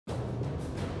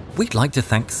We'd like to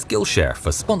thank Skillshare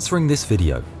for sponsoring this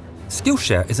video.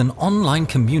 Skillshare is an online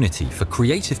community for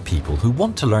creative people who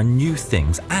want to learn new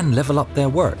things and level up their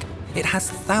work. It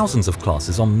has thousands of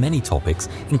classes on many topics,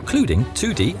 including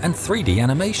 2D and 3D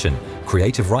animation,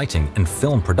 creative writing, and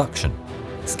film production.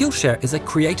 Skillshare is a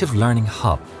creative learning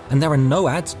hub, and there are no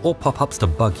ads or pop-ups to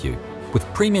bug you. With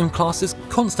premium classes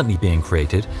constantly being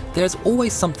created, there's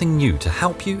always something new to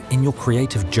help you in your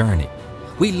creative journey.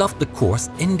 We loved the course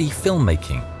Indie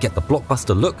Filmmaking, Get the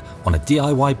Blockbuster Look on a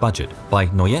DIY Budget by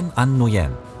Nguyen An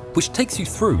Nguyen, which takes you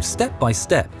through step by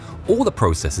step all the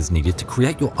processes needed to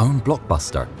create your own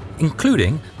blockbuster,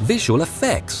 including visual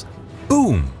effects.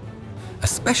 Boom!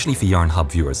 Especially for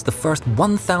Yarnhub viewers, the first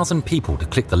 1,000 people to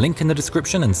click the link in the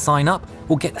description and sign up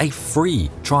will get a free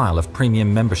trial of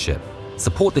premium membership.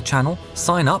 Support the channel,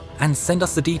 sign up, and send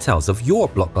us the details of your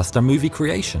blockbuster movie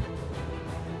creation.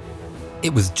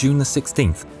 It was June the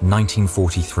 16th,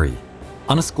 1943.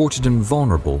 Unescorted and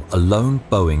vulnerable, a lone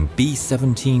Boeing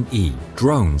B-17E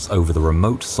drones over the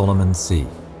remote Solomon Sea.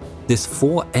 This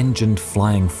four-engined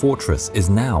flying fortress is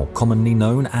now commonly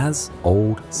known as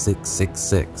Old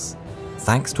 666,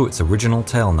 thanks to its original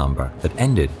tail number that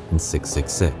ended in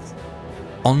 666.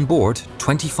 On board,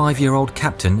 25-year-old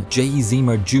Captain Jay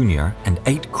Zeamer Jr. and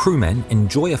 8 crewmen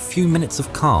enjoy a few minutes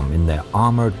of calm in their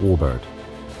armored warbird.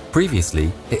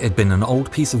 Previously, it had been an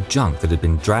old piece of junk that had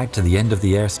been dragged to the end of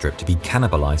the airstrip to be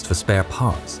cannibalized for spare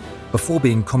parts, before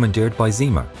being commandeered by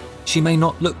Zeamer. She may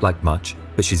not look like much,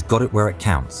 but she's got it where it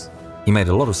counts. He made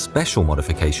a lot of special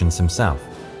modifications himself.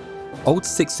 Old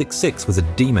 666 was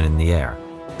a demon in the air.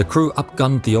 The crew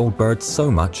upgunned the old bird so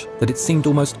much that it seemed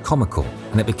almost comical,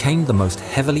 and it became the most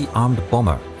heavily armed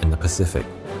bomber in the Pacific.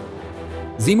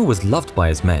 Zeamer was loved by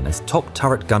his men, as top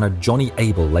turret gunner Johnny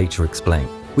Abel later explained.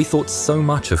 We thought so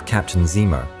much of Captain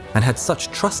Zeamer and had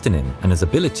such trust in him and his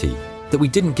ability that we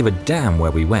didn't give a damn where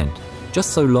we went, just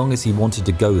so long as he wanted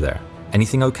to go there.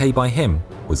 Anything okay by him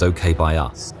was okay by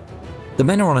us. The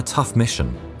men are on a tough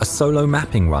mission, a solo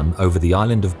mapping run over the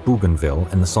island of Bougainville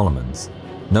in the Solomons.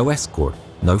 No escort,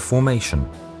 no formation,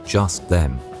 just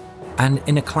them. And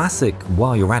in a classic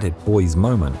while you're at it boys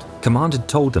moment, Command had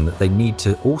told them that they need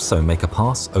to also make a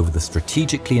pass over the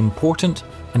strategically important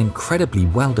and incredibly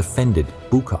well-defended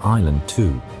Buka Island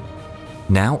too.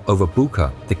 Now over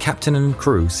Buka, the captain and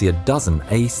crew see a dozen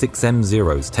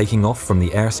A6M-0s taking off from the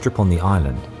airstrip on the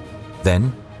island.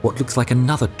 Then, what looks like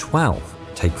another 12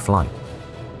 take flight.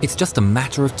 It's just a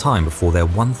matter of time before their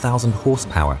 1,000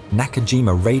 horsepower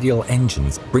Nakajima radial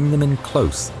engines bring them in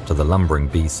close to the lumbering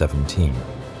B-17.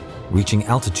 Reaching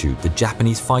altitude, the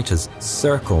Japanese fighters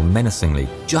circle menacingly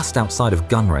just outside of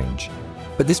gun range.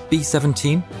 But this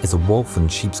B-17 is a wolf in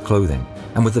sheep's clothing,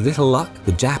 and with a little luck,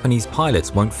 the Japanese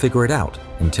pilots won't figure it out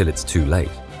until it's too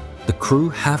late. The crew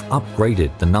have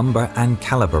upgraded the number and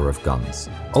caliber of guns.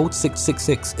 Old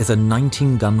 666 is a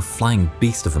 19-gun flying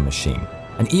beast of a machine,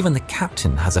 and even the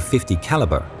captain has a 50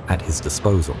 caliber at his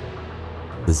disposal.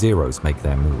 The Zeros make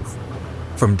their move.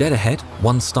 From dead ahead,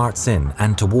 one starts in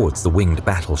and towards the winged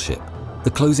battleship.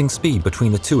 The closing speed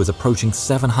between the two is approaching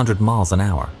 700 miles an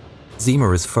hour.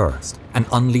 Zeamer is first and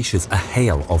unleashes a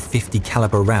hail of 50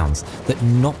 caliber rounds that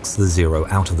knocks the Zero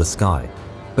out of the sky.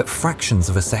 But fractions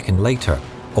of a second later,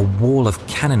 a wall of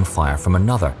cannon fire from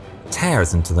another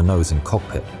tears into the nose and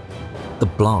cockpit. The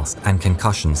blast and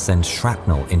concussion send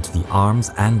shrapnel into the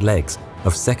arms and legs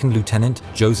of Second Lieutenant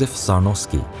Joseph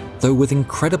Sarnowski. Though with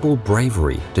incredible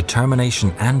bravery,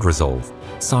 determination and resolve,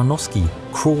 Sarnowski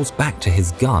crawls back to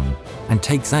his gun and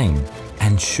takes aim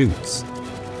and shoots.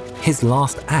 His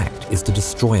last act is to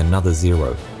destroy another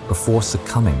Zero before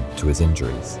succumbing to his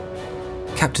injuries.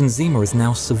 Captain Zeamer is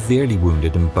now severely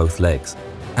wounded in both legs,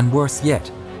 and worse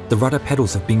yet, the rudder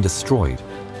pedals have been destroyed.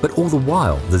 But all the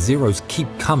while, the Zeros keep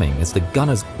coming as the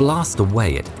gunners blast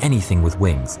away at anything with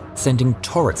wings, sending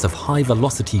turrets of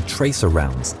high-velocity tracer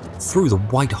rounds through the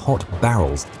white-hot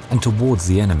barrels and towards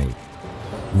the enemy.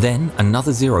 Then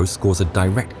another Zero scores a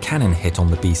direct cannon hit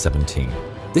on the B-17,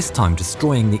 this time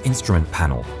destroying the instrument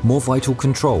panel, more vital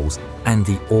controls, and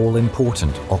the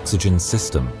all-important oxygen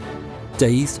system.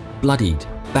 Dazed, bloodied,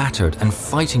 battered and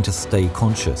fighting to stay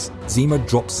conscious, Zeamer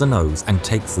drops the nose and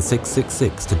takes the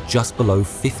 666 to just below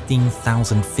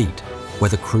 15,000 feet, where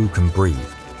the crew can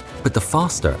breathe. But the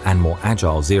faster and more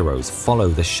agile Zeros follow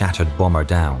the shattered bomber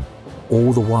down,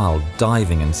 all the while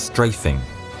diving and strafing.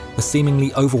 The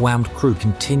seemingly overwhelmed crew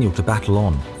continue to battle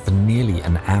on for nearly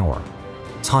an hour.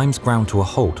 Time's ground to a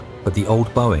halt, but the old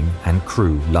Boeing and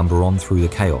crew lumber on through the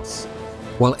chaos.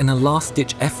 While in a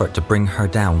last-ditch effort to bring her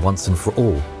down once and for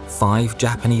all, 5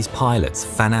 Japanese pilots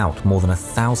fan out more than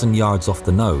 1,000 yards off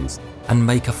the nose and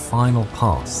make a final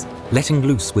pass, letting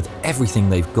loose with everything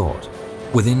they've got.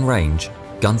 Within range,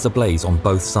 guns ablaze on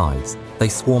both sides, they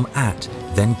swarm at,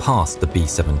 then past the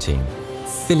B-17,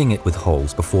 filling it with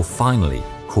holes before finally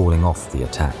calling off the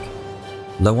attack.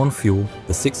 Low on fuel,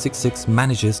 the 666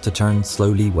 manages to turn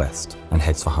slowly west and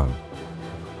heads for home.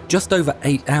 Just over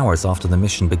 8 hours after the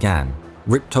mission began,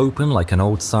 ripped open like an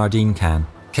old sardine can,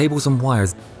 cables and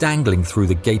wires dangling through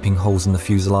the gaping holes in the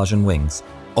fuselage and wings,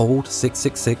 old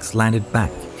 666 landed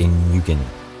back in New Guinea.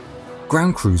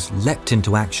 Ground crews leapt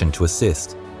into action to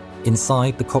assist.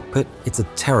 Inside the cockpit, it's a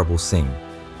terrible scene.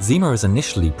 Zeamer is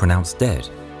initially pronounced dead,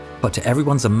 but to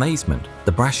everyone's amazement,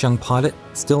 the brash young pilot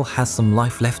still has some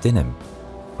life left in him.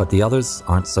 But the others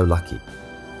aren't so lucky.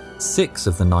 6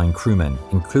 of the 9 crewmen,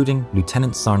 including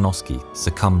Lieutenant Sarnowski,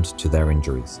 succumbed to their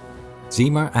injuries.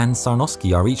 Zeamer and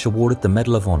Sarnowski are each awarded the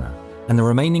Medal of Honor, and the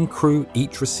remaining crew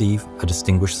each receive a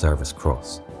Distinguished Service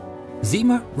Cross.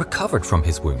 Zeamer recovered from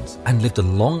his wounds and lived a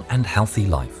long and healthy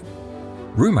life.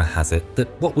 Rumor has it that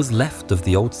what was left of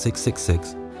the old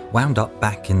 666 wound up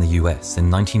back in the US in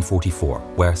 1944,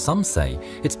 where some say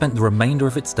it spent the remainder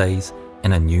of its days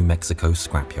in a New Mexico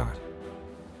scrapyard.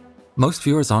 Most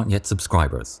viewers aren't yet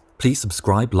subscribers. Please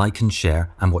subscribe, like and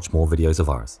share, and watch more videos of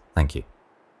ours. Thank you.